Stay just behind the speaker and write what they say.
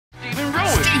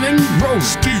Stephen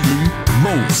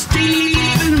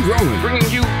Rowan,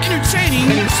 bringing you entertaining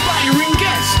and inspiring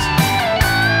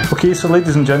guests. Okay, so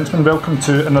ladies and gentlemen, welcome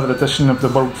to another edition of the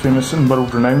world famous and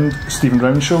world renowned Stephen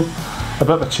Rowan Show. A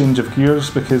bit of a change of gears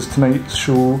because tonight's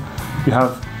show we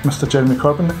have Mr. Jeremy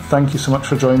Corbyn. Thank you so much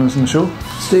for joining us on the show.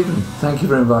 Stephen, thank you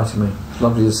for inviting me.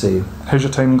 Lovely to see you. How's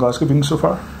your time in Glasgow been so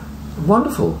far?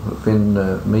 Wonderful. I've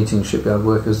been meeting shipyard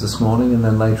workers this morning, and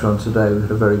then later on today we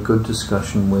had a very good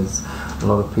discussion with a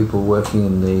lot of people working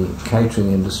in the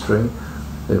catering industry,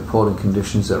 the appalling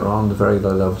conditions that are on, the very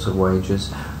low levels of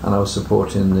wages, and I was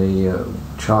supporting the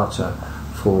charter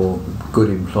for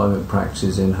good employment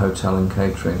practices in hotel and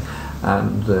catering,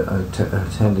 and I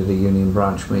attended a union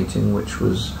branch meeting which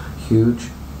was huge,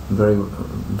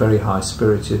 very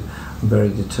high-spirited, very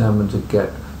determined to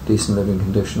get decent living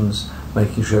conditions,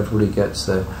 making sure everybody gets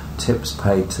their tips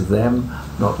paid to them,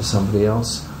 not to somebody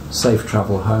else, safe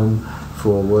travel home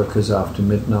for workers after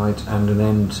midnight, and an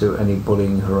end to any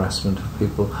bullying and harassment of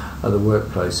people at the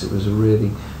workplace. It was a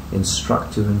really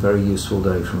instructive and very useful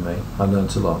day for me. I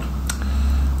learnt a lot.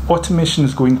 Automation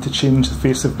is going to change the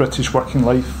face of British working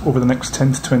life over the next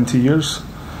 10 to 20 years.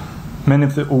 Many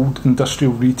of the old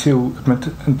industrial, retail,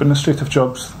 administrative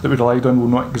jobs that we relied on will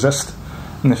not exist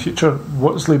in the future.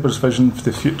 What is Labour's vision for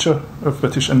the future of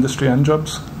British industry and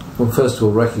jobs? Well, first of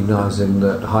all, recognising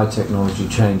that high technology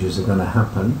changes are going to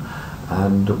happen,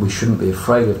 and we shouldn't be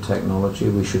afraid of technology.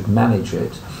 We should manage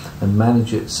it, and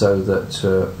manage it so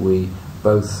that we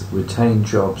both retain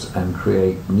jobs and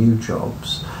create new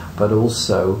jobs, but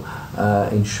also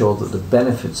ensure that the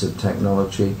benefits of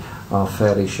technology are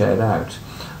fairly shared out.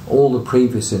 All the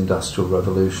previous industrial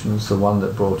revolutions, the one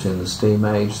that brought in the steam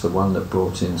age, the one that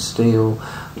brought in steel,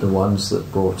 the ones that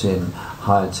brought in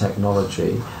higher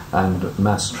technology and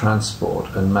mass transport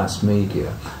and mass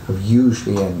media, have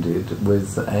usually ended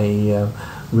with a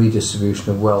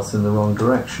redistribution of wealth in the wrong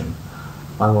direction.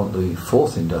 I want the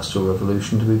fourth industrial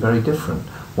revolution to be very different,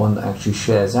 one that actually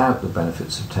shares out the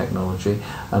benefits of technology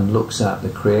and looks at the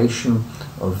creation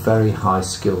of very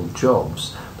high-skilled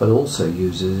jobs, but also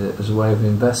uses it as a way of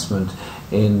investment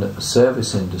in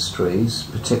service industries,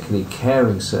 particularly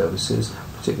caring services,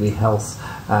 particularly health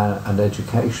and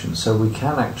education. So we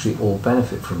can actually all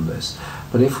benefit from this.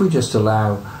 But if we just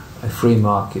allow a free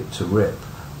market to rip,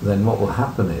 then what will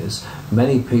happen is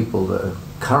many people that are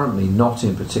currently not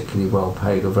in particularly well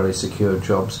paid or very secure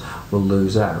jobs will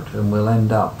lose out, and we'll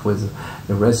end up with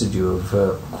a residue of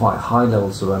quite high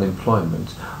levels of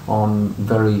unemployment on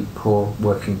very poor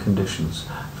working conditions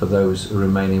for those who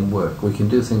remain in work. We can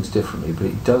do things differently, but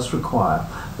it does require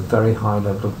a very high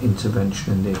level of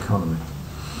intervention in the economy.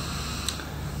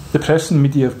 The press and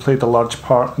media have played a large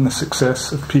part in the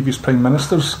success of previous Prime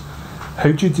Ministers.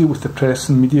 How do you deal with the press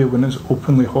and media when it's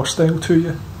openly hostile to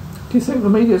you? Do you think the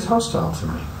media is hostile to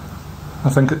me? I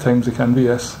think at times it can be,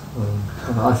 yes.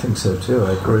 I think so too,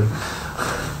 I agree.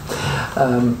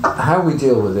 How we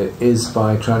deal with it is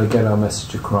by trying to get our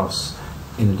message across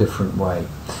in a different way.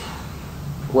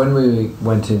 When we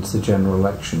went into the general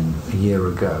election a year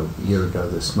ago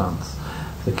this month,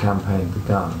 the campaign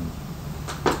began,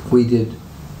 we did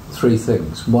three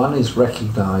things. One is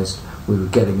recognised we were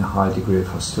getting a high degree of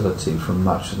hostility from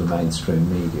much of the mainstream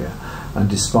media, and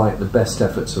despite the best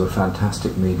efforts of a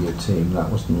fantastic media team, that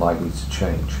wasn't likely to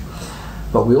change.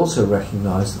 But we also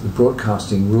recognised that the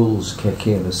broadcasting rules kick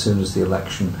in as soon as the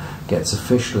election gets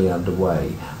officially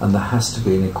underway, and there has to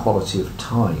be an equality of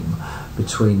time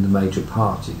between the major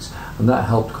parties, and that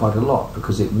helped quite a lot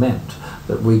because it meant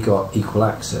that we got equal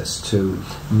access to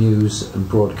news and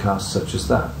broadcasts such as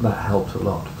that. That helped a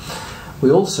lot. We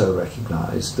also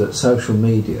recognise that social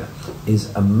media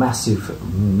is a massive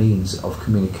means of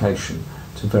communication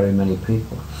to very many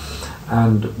people,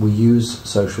 and we use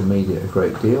social media a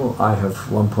great deal. I have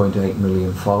 1.8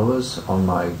 million followers on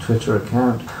my Twitter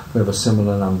account. We have a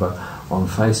similar number on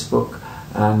Facebook,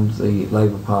 and the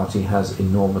Labour Party has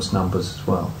enormous numbers as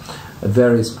well. At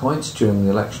various points during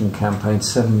the election campaign,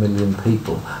 7 million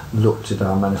people looked at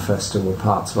our manifesto or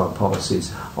parts of our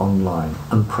policies online.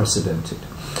 Unprecedented.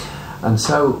 And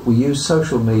so we use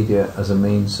social media as a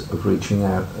means of reaching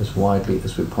out as widely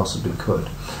as we possibly could.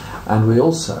 And we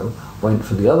also went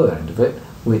for the other end of it,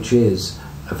 which is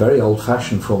a very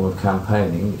old-fashioned form of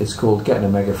campaigning. It's called getting a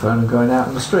megaphone and going out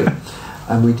in the street.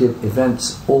 And we did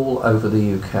events all over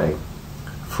the UK,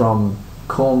 from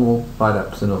Cornwall right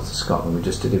up to the north of Scotland. We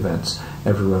just did events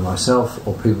everywhere, myself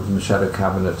or people from the Shadow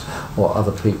Cabinet or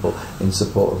other people in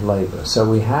support of Labour. So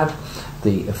we had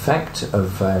the effect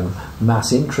of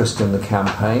mass interest in the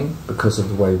campaign because of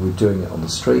the way we're doing it on the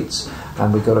streets,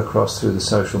 and we got across through the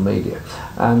social media.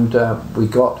 And we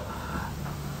got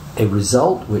a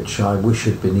result which I wish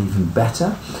had been even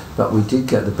better, but we did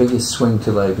get the biggest swing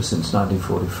to Labour since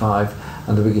 1945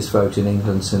 and the biggest vote in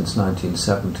England since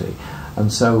 1970.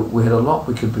 And so we had a lot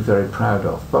we could be very proud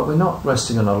of, but we're not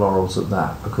resting on our laurels at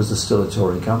that, because there's still a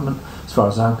Tory government. As far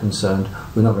as I'm concerned,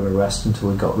 we're not going to rest until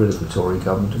we've got rid of the Tory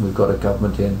government, and we've got a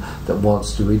government in that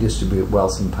wants to redistribute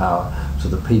wealth and power to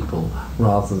the people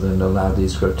rather than allow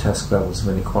these grotesque levels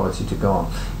of inequality to go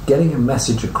on. Getting a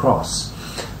message across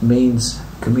means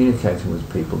communicating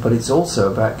with people, but it's also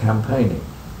about campaigning.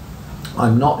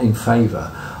 I'm not in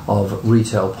favour of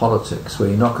retail politics where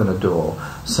you knock on a door,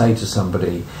 say to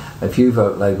somebody, if you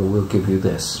vote Labour, we'll give you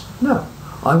this. No,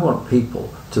 I want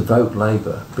people to vote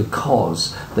Labour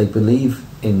because they believe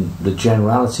in the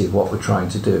generality of what we're trying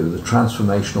to do, the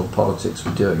transformational politics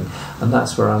we're doing, and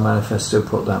that's where our manifesto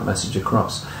put that message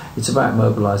across. It's about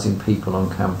mobilising people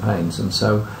on campaigns, and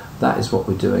so that is what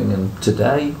we're doing. And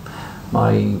today,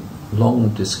 my long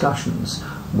discussions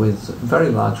with very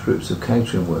large groups of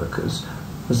catering workers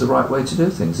was the right way to do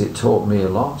things. It taught me a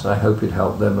lot. I hope it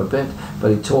helped them a bit,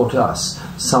 but it taught us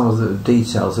some of the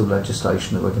details of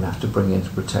legislation that we're going to have to bring in to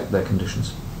protect their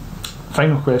conditions.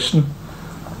 Final question.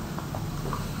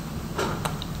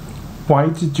 Why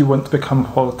did you want to become a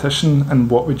politician, and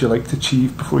what would you like to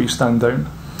achieve before you stand down?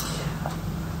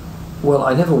 Well,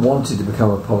 I never wanted to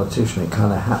become a politician. It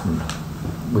kind of happened,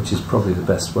 which is probably the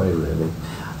best way, really.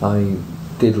 I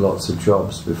did lots of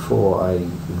jobs before I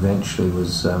eventually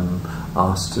was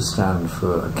asked to stand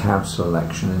for a council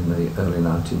election in the early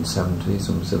 1970s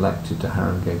and was elected to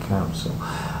Haringey Council.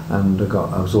 And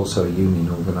I was also a union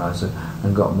organiser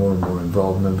and got more and more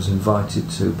involved, and I was invited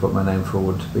to put my name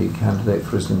forward to be a candidate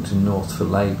for Islington North for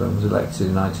Labour, and was elected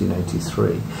in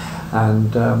 1983.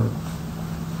 And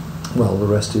well, the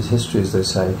rest is history, as they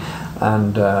say.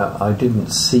 And I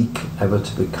didn't seek ever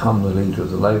to become the leader of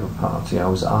the Labour Party. I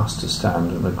was asked to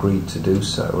stand and agreed to do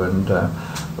so, and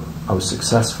I was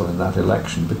successful in that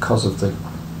election because of the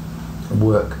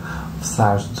work of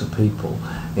thousands of people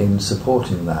in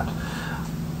supporting that.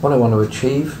 What I want to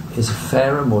achieve is a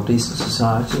fairer, more decent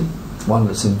society, one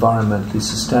that's environmentally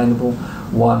sustainable,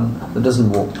 one that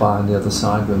doesn't walk by on the other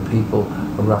side when people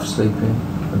are rough sleeping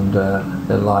and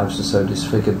their lives are so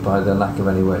disfigured by their lack of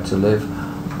anywhere to live.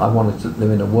 I wanted to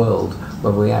live in a world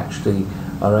where we actually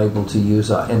are able to use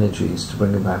our energies to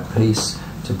bring about peace,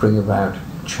 to bring about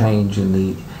change in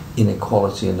the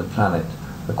inequality in the planet.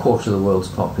 A quarter of the world's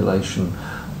population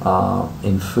are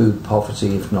in food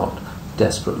poverty, if not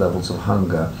desperate levels of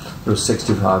hunger. There are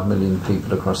 65 million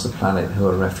people across the planet who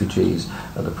are refugees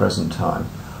at the present time.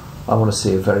 I want to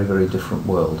see a very, very different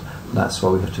world. That's why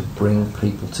we have to bring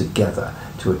people together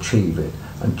to achieve it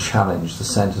and challenge the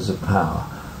centres of power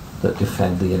that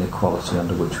defend the inequality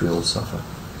under which we all suffer.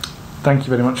 Thank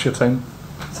you very much for your time.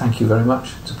 Thank you very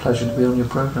much. It's a pleasure to be on your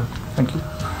programme. Thank you.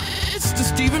 It's the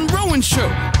Stephen Rowan Show.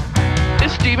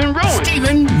 It's Stephen Rowan.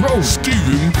 Stephen Rowan.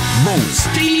 Stephen Rowan.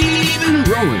 Stephen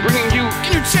Rowan. Bringing you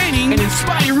entertaining and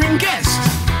inspiring guests.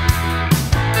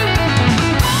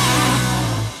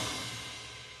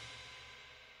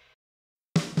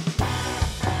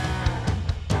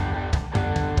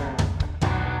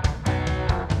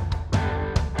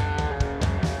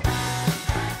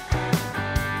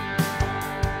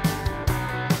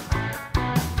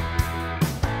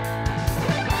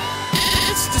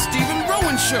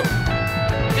 Show.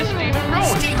 It's Stephen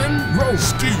Rowan. Stephen Rowan.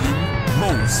 Stephen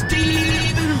Rowan.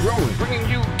 Stephen Rowan. Bringing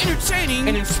you entertaining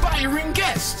and inspiring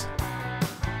guests.